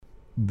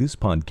This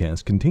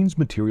podcast contains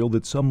material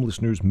that some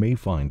listeners may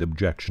find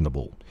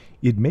objectionable.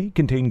 It may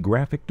contain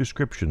graphic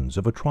descriptions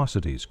of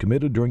atrocities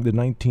committed during the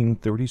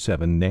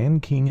 1937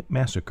 Nanking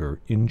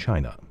Massacre in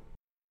China.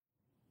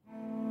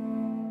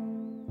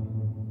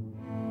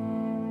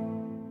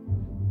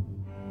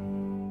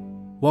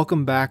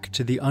 Welcome back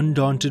to The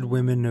Undaunted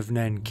Women of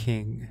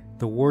Nanking,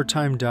 the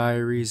wartime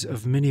diaries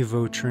of Minnie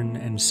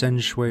Vautrin and Sen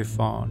Shui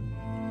Fan.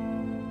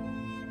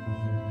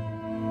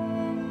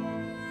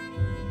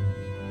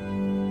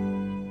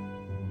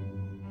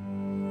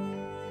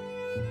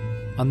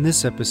 On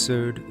this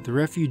episode, the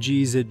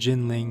refugees at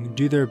Jinling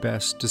do their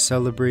best to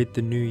celebrate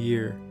the new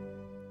year.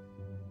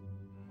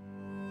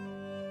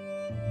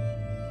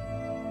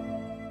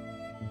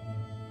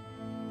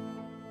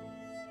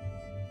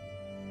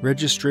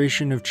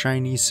 Registration of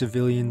Chinese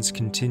civilians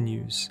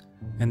continues,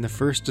 and the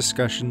first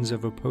discussions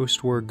of a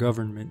post-war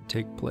government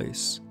take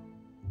place.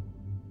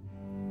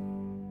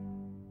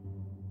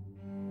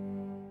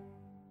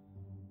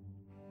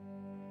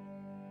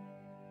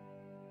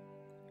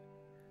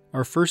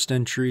 Our first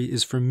entry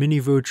is from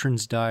Minnie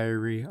Vautrin's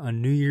diary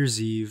on New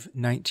Year's Eve,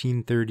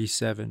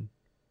 1937.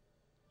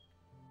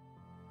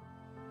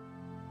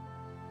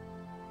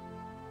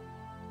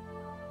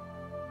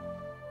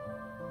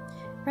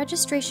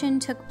 Registration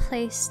took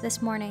place this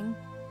morning.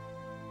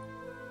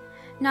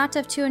 Not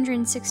of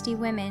 260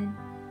 women,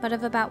 but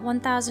of about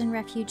 1,000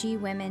 refugee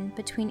women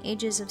between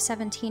ages of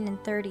 17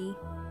 and 30.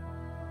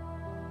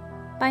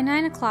 By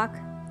 9 o'clock,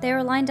 they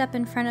were lined up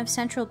in front of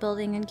Central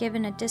Building and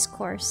given a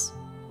discourse.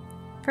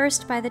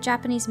 First by the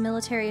Japanese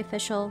military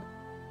official,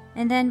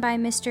 and then by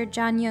Mr.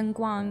 Zhan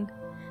Yongguang,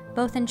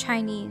 both in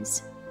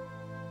Chinese.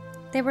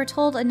 They were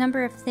told a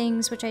number of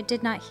things which I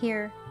did not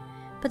hear,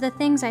 but the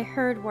things I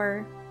heard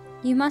were,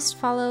 you must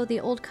follow the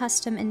old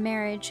custom in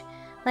marriage,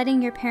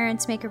 letting your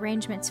parents make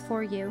arrangements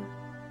for you.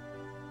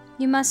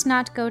 You must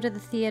not go to the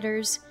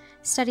theaters,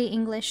 study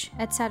English,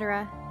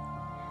 etc.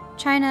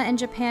 China and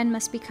Japan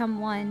must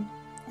become one,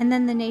 and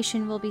then the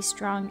nation will be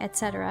strong,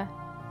 etc.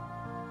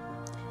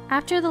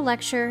 After the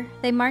lecture,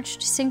 they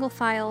marched single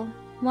file,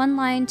 one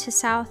line to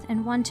south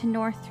and one to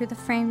north through the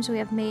frames we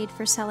have made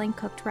for selling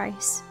cooked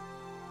rice.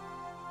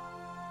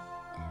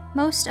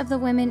 Most of the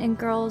women and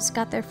girls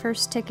got their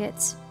first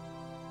tickets,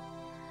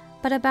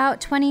 but about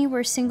 20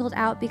 were singled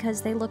out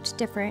because they looked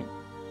different,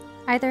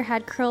 either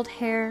had curled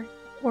hair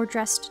or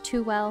dressed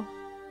too well.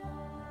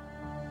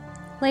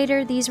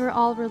 Later, these were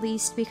all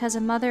released because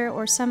a mother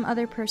or some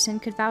other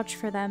person could vouch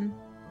for them.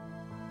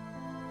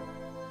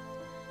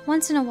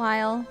 Once in a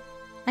while,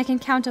 I can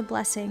count a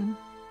blessing.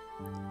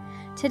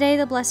 Today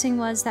the blessing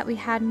was that we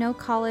had no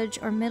college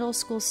or middle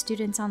school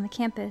students on the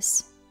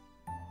campus.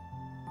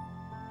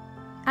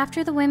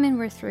 After the women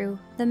were through,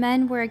 the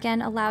men were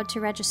again allowed to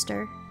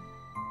register.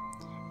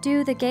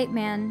 Du, the gate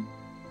man,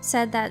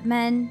 said that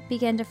men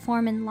began to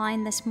form in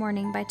line this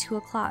morning by 2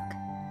 o'clock.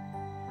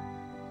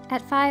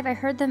 At 5 I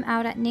heard them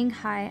out at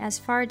Ninghai as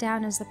far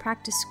down as the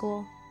practice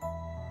school.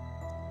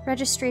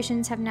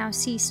 Registrations have now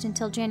ceased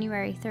until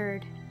January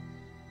 3rd.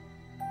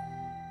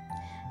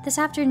 This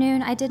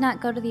afternoon I did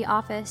not go to the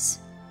office,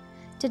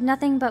 did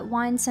nothing but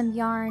wind some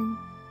yarn,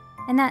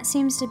 and that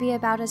seems to be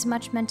about as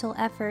much mental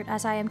effort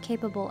as I am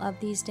capable of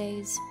these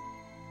days.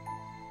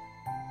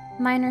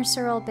 Miner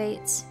Cyril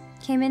Bates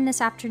came in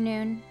this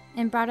afternoon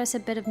and brought us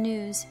a bit of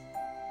news.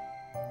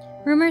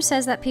 Rumor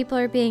says that people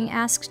are being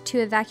asked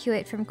to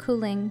evacuate from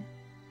Kuling,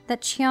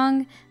 that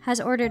Chiang has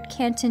ordered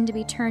Canton to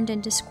be turned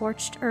into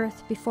scorched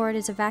earth before it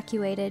is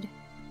evacuated.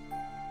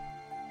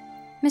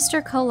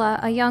 Mr. Kola,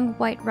 a young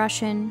white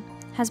Russian,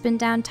 has been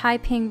down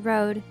Taiping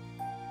Road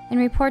and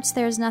reports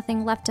there is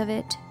nothing left of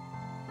it.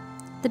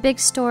 The big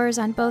stores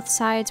on both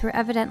sides were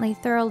evidently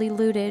thoroughly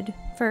looted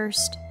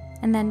first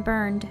and then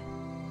burned.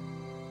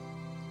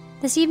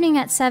 This evening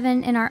at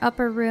 7 in our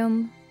upper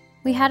room,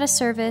 we had a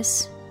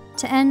service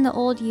to end the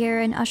old year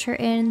and usher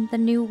in the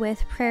new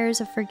with prayers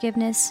of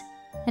forgiveness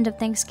and of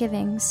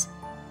thanksgivings.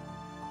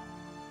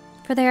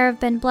 For there have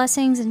been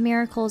blessings and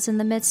miracles in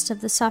the midst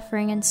of the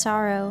suffering and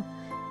sorrow,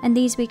 and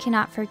these we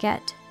cannot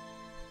forget.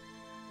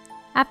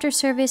 After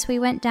service, we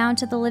went down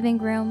to the living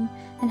room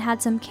and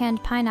had some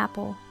canned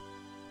pineapple.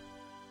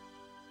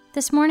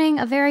 This morning,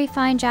 a very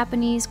fine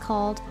Japanese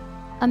called,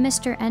 a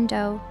Mr.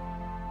 Endo,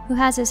 who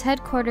has his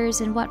headquarters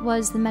in what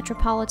was the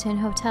Metropolitan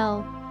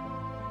Hotel.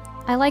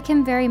 I like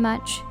him very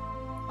much,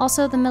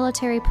 also the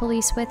military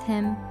police with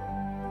him.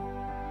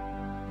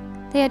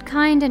 They had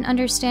kind and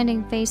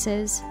understanding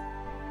faces.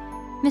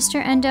 Mr.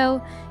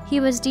 Endo, he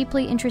was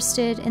deeply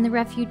interested in the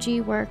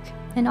refugee work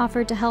and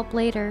offered to help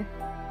later.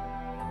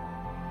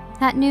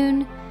 At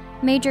noon,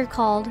 Major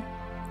called.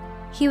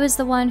 He was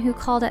the one who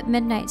called at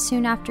midnight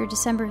soon after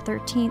December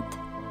 13th.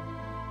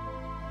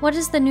 What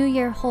does the new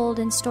year hold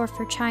in store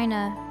for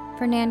China,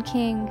 for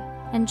Nanking,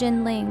 and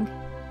Jinling?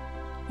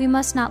 We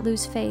must not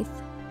lose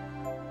faith.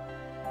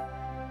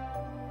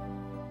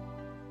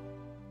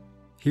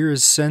 Here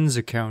is Sen's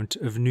account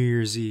of New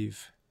Year's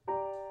Eve.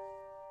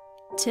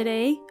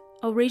 Today,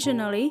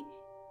 originally,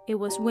 it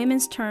was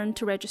women's turn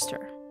to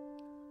register.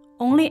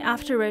 Only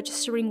after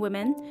registering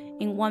women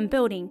in one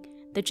building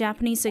the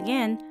Japanese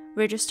again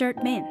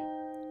registered men.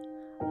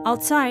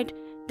 Outside,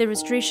 the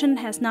registration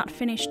has not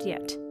finished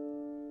yet.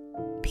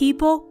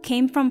 People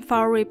came from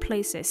faraway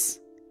places.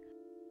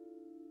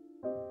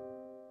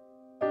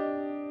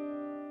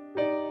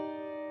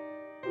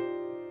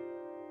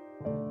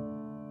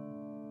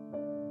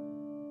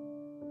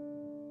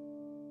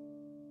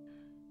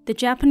 The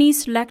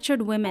Japanese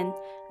lectured women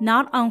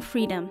not on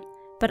freedom,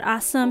 but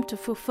asked them to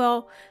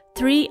fulfill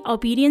 3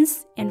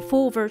 obedience and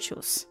 4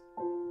 virtues.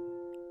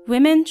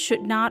 Women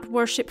should not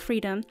worship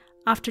freedom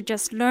after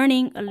just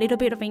learning a little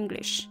bit of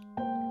English.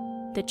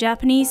 The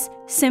Japanese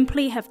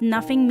simply have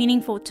nothing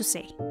meaningful to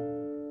say.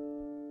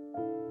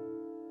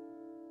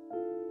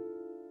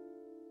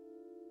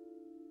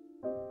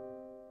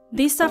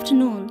 This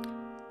afternoon,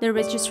 the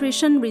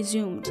registration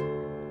resumed.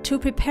 To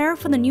prepare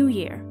for the new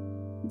year,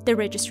 the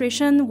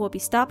registration will be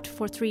stopped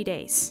for 3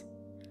 days.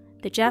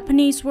 The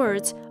Japanese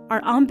words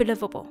are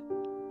unbelievable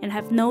and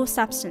have no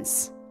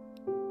substance.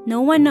 No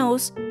one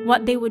knows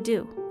what they would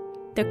do.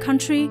 Their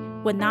country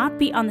would not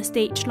be on the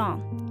stage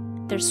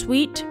long. Their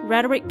sweet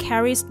rhetoric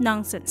carries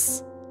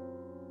nonsense.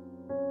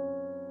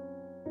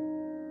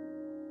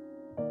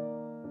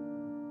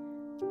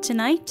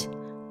 Tonight,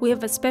 we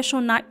have a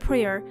special night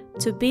prayer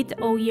to bid the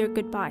old year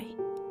goodbye.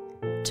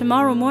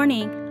 Tomorrow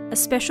morning, a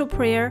special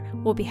prayer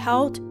will be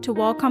held to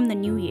welcome the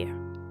new year.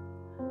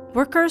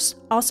 Workers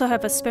also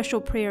have a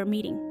special prayer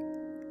meeting.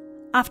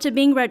 After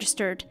being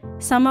registered,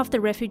 some of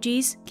the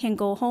refugees can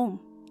go home.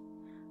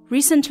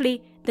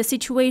 Recently, the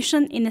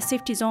situation in the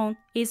safety zone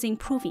is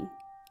improving.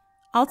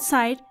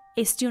 Outside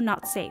is still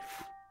not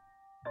safe.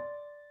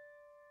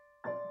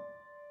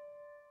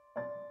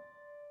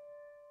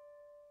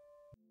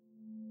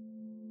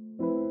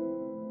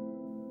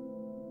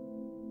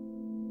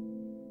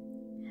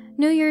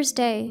 New Year's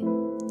Day,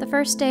 the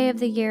first day of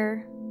the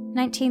year,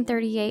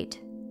 1938.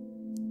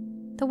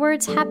 The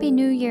words Happy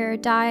New Year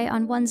die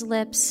on one's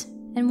lips,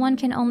 and one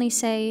can only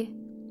say,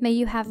 May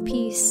you have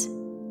peace.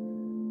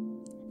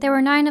 There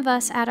were 9 of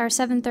us at our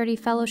 7:30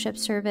 fellowship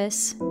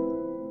service,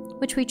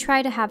 which we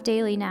try to have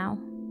daily now.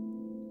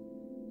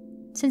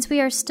 Since we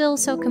are still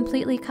so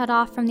completely cut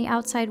off from the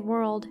outside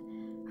world,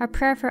 our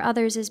prayer for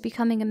others is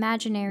becoming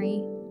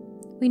imaginary.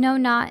 We know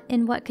not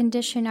in what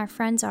condition our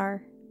friends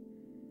are.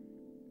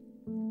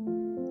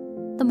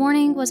 The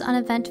morning was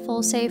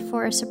uneventful save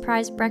for a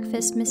surprise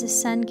breakfast Mrs.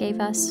 Sen gave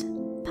us.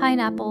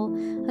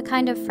 Pineapple, a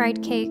kind of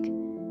fried cake,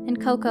 and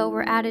cocoa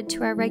were added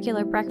to our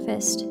regular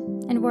breakfast,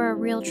 and were a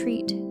real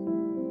treat.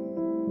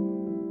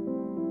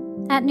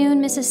 At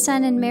noon, Mrs.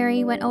 Sen and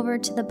Mary went over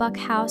to the Buck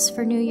house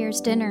for New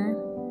Year's dinner.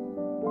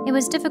 It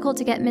was difficult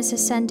to get Mrs.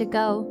 Sen to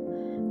go,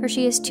 for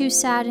she is too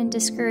sad and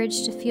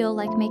discouraged to feel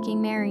like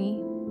making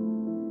merry.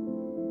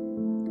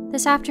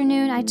 This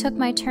afternoon, I took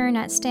my turn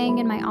at staying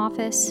in my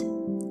office,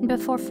 and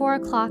before 4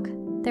 o'clock,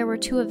 there were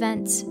 2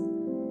 events.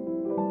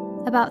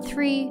 About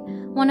 3,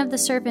 one of the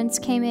servants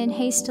came in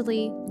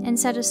hastily and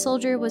said a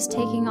soldier was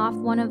taking off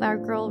one of our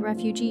girl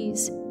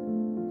refugees.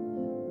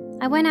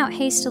 I went out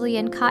hastily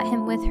and caught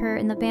him with her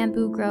in the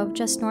bamboo grove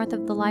just north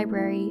of the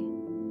library.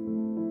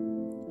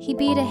 He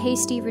beat a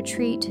hasty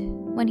retreat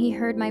when he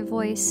heard my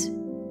voice.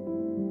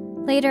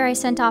 Later, I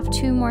sent off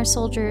 2 more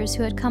soldiers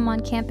who had come on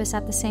campus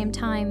at the same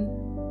time.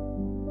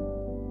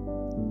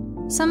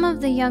 Some of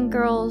the young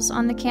girls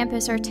on the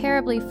campus are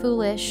terribly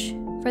foolish,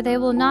 for they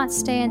will not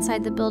stay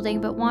inside the building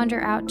but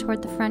wander out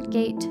toward the front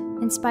gate,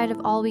 in spite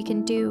of all we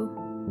can do.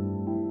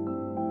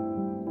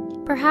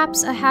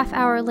 Perhaps a half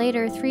hour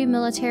later, 3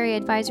 military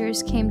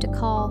advisors came to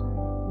call.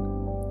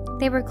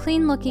 They were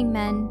clean-looking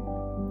men,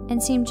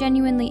 and seemed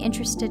genuinely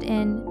interested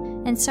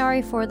in and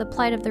sorry for the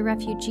plight of the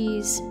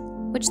refugees,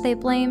 which they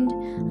blamed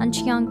on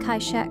Chiang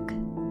Kai-shek.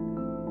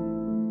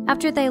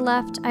 After they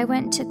left, I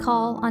went to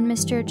call on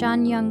Mr.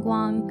 Zhan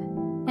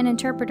Yongguang, an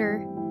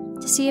interpreter,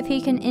 to see if he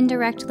can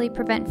indirectly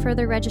prevent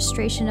further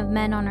registration of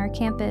men on our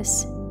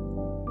campus.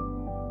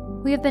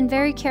 We have been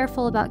very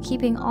careful about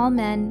keeping all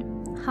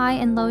men, high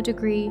and low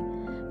degree,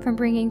 from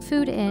bringing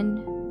food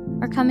in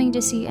or coming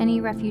to see any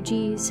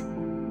refugees.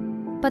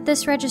 But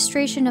this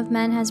registration of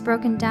men has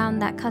broken down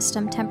that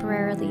custom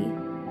temporarily.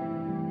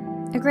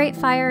 A great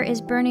fire is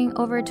burning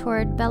over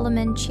toward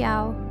Belaman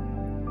Chiao,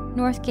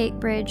 North Gate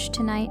Bridge,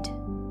 tonight.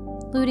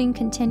 Looting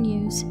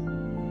continues.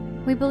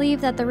 We believe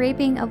that the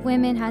raping of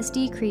women has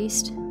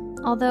decreased,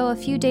 although a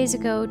few days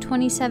ago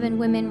 27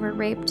 women were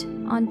raped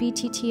on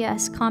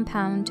BTTS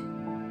compound.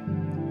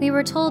 We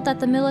were told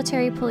that the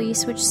military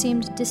police, which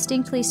seemed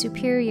distinctly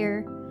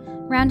superior,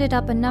 rounded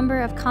up a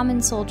number of common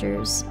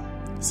soldiers,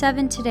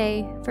 7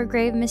 today for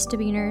grave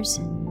misdemeanors,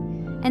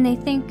 and they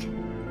think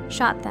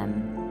shot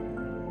them.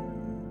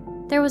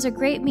 There was a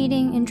great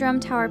meeting in Drum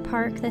Tower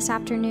Park this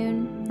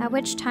afternoon, at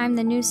which time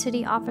the new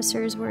city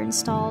officers were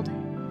installed.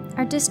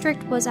 Our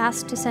district was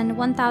asked to send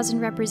 1,000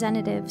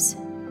 representatives.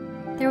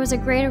 There was a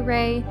great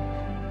array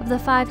of the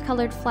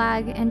 5-colored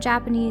flag and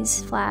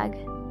Japanese flag.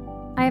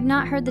 I have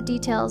not heard the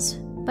details,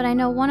 but I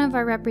know one of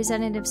our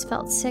representatives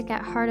felt sick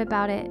at heart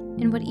about it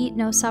and would eat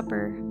no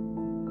supper.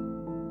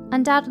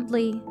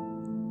 Undoubtedly,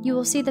 you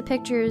will see the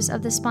pictures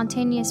of the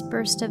spontaneous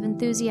burst of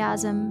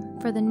enthusiasm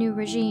for the new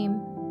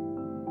regime.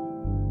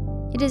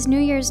 It is New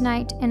Year's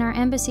night, and our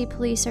embassy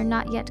police are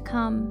not yet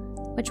come,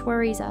 which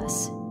worries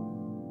us.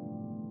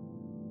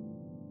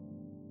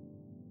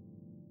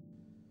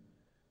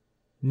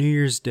 New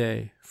Year's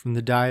Day, from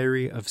the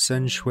diary of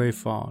Sen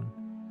Shui-Fong.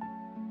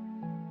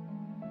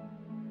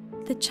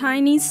 The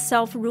Chinese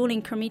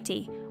Self-Ruling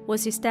Committee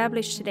was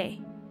established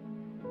today.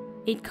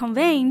 It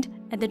convened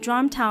at the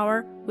Drum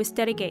Tower with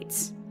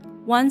delegates,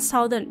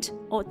 1,000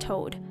 all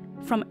told,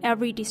 from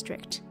every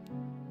district.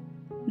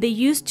 They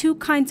used two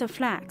kinds of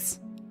flags,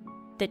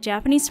 the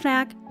Japanese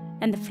flag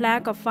and the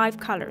flag of 5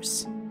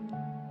 colors.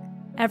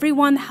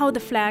 Everyone held the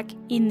flag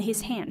in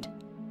his hand.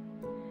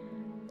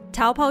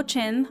 Tao Pao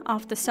Chen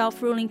of the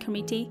Self-Ruling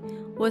Committee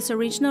was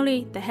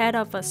originally the head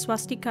of a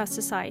swastika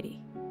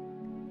society.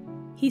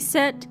 He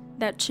said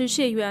that Chi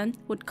Xie-yuan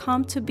would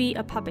come to be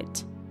a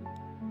puppet.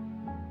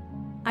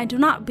 I do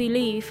not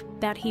believe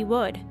that he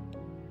would.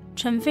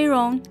 Chen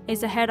Feirong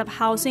is the head of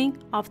housing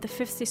of the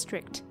 5th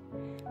district.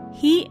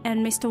 He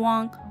and Mr.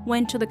 Wang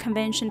went to the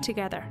convention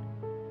together.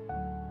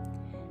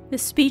 The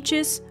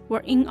speeches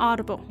were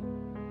inaudible.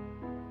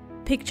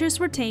 Pictures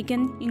were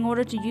taken in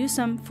order to use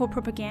them for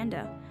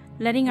propaganda,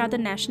 letting other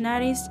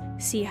nationalities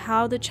see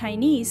how the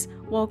Chinese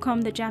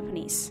welcome the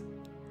Japanese.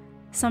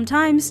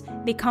 Sometimes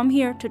they come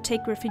here to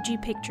take refugee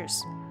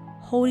pictures,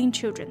 holding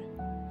children.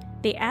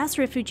 They ask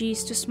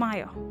refugees to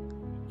smile.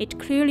 It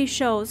clearly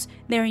shows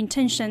their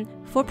intention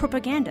for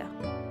propaganda.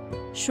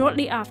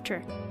 Shortly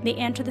after they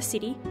entered the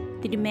city,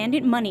 they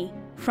demanded money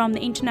from the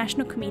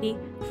International Committee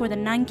for the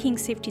Nanking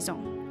Safety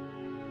Zone.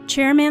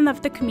 Chairman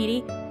of the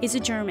committee is a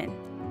German,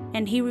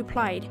 and he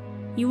replied,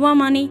 "You want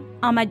money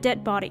on my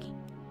dead body."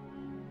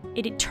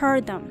 It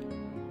deterred them.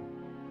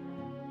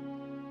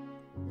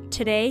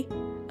 Today,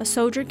 a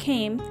soldier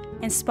came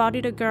and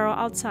spotted a girl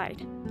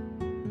outside.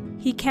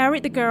 He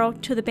carried the girl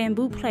to the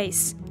bamboo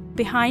place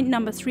behind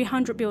number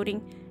 300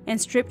 building and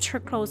stripped her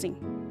clothing.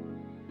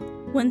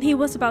 When he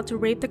was about to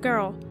rape the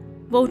girl,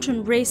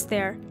 Vautrin raced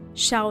there,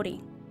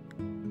 shouting.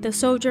 The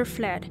soldier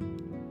fled.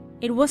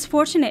 It was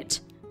fortunate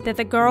that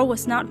the girl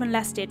was not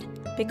molested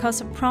because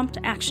of prompt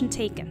action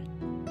taken.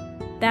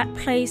 That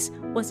place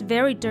was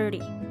very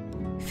dirty,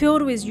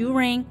 filled with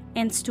urine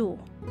and stool.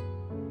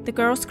 The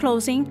girl's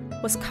clothing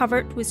was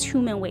covered with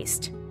human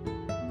waste.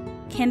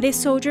 Can this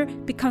soldier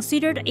be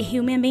considered a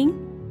human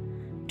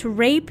being? To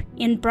rape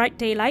in bright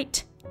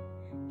daylight?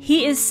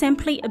 He is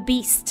simply a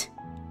beast.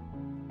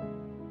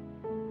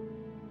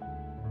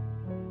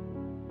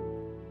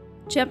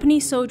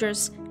 Japanese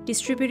soldiers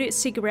distributed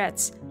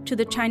cigarettes to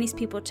the Chinese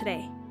people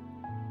today.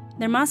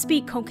 There must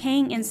be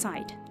cocaine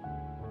inside.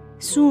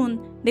 Soon,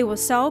 they will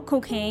sell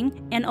cocaine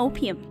and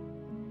opium.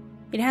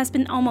 It has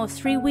been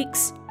almost 3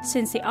 weeks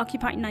since they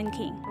occupied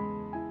Nanking.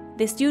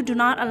 They still do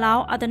not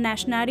allow other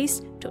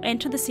nationalities to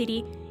enter the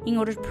city in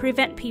order to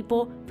prevent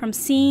people from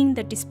seeing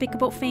the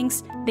despicable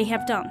things they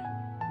have done.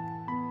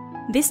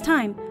 This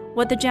time,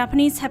 what the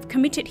Japanese have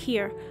committed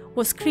here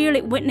was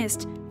clearly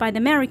witnessed by the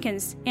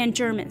Americans and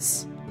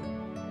Germans.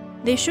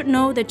 They should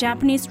know the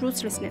Japanese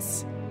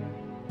ruthlessness.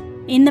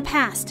 In the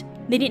past,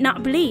 they did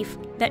not believe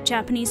that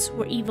Japanese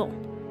were evil.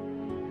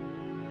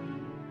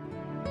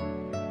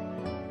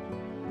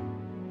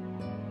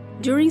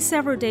 During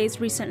several days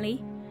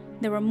recently,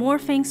 there were more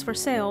things for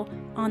sale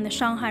on the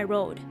Shanghai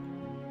Road.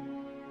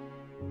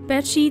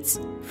 Bed sheets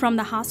from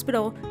the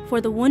hospital for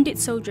the wounded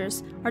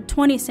soldiers are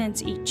 20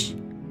 cents each.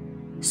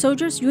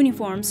 Soldiers'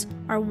 uniforms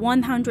are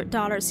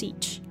 $100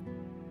 each.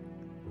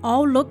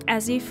 All look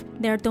as if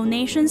they are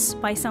donations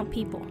by some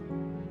people.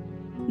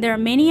 There are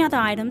many other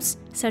items,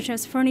 such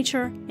as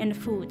furniture and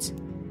foods.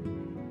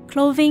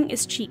 Clothing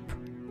is cheap,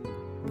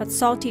 but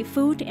salty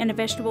food and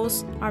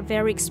vegetables are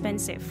very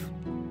expensive.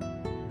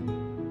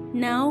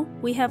 Now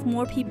we have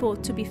more people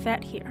to be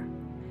fed here,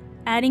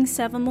 adding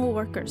 7 more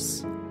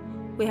workers.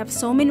 We have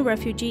so many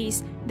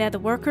refugees that the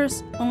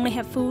workers only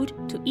have food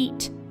to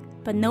eat,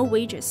 but no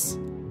wages.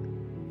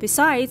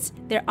 Besides,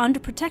 they're under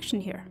protection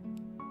here.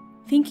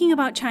 Thinking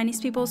about Chinese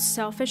people's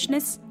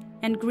selfishness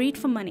and greed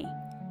for money,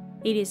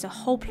 it is a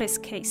hopeless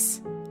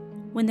case.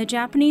 When the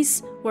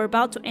Japanese were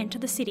about to enter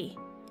the city,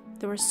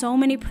 there were so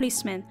many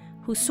policemen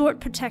who sought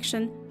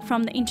protection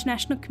from the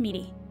International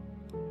Committee,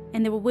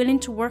 and they were willing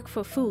to work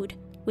for food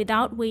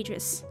without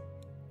wages.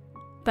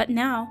 But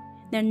now,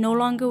 they're no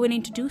longer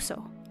willing to do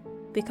so,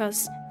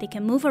 because they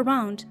can move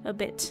around a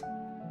bit.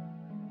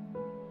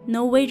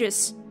 No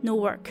wages, no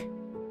work.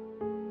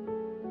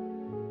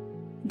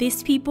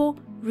 These people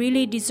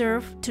really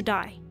deserve to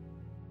die.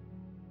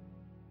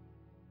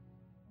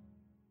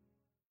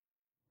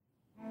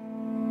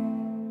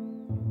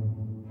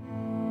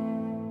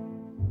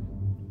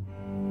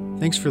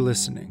 Thanks for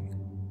listening.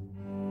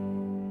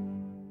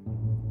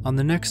 On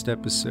the next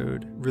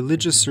episode,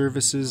 religious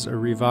services are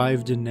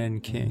revived in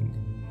Nanking,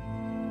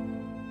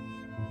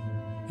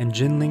 and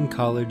Jinling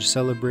College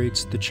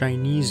celebrates the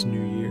Chinese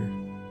New Year.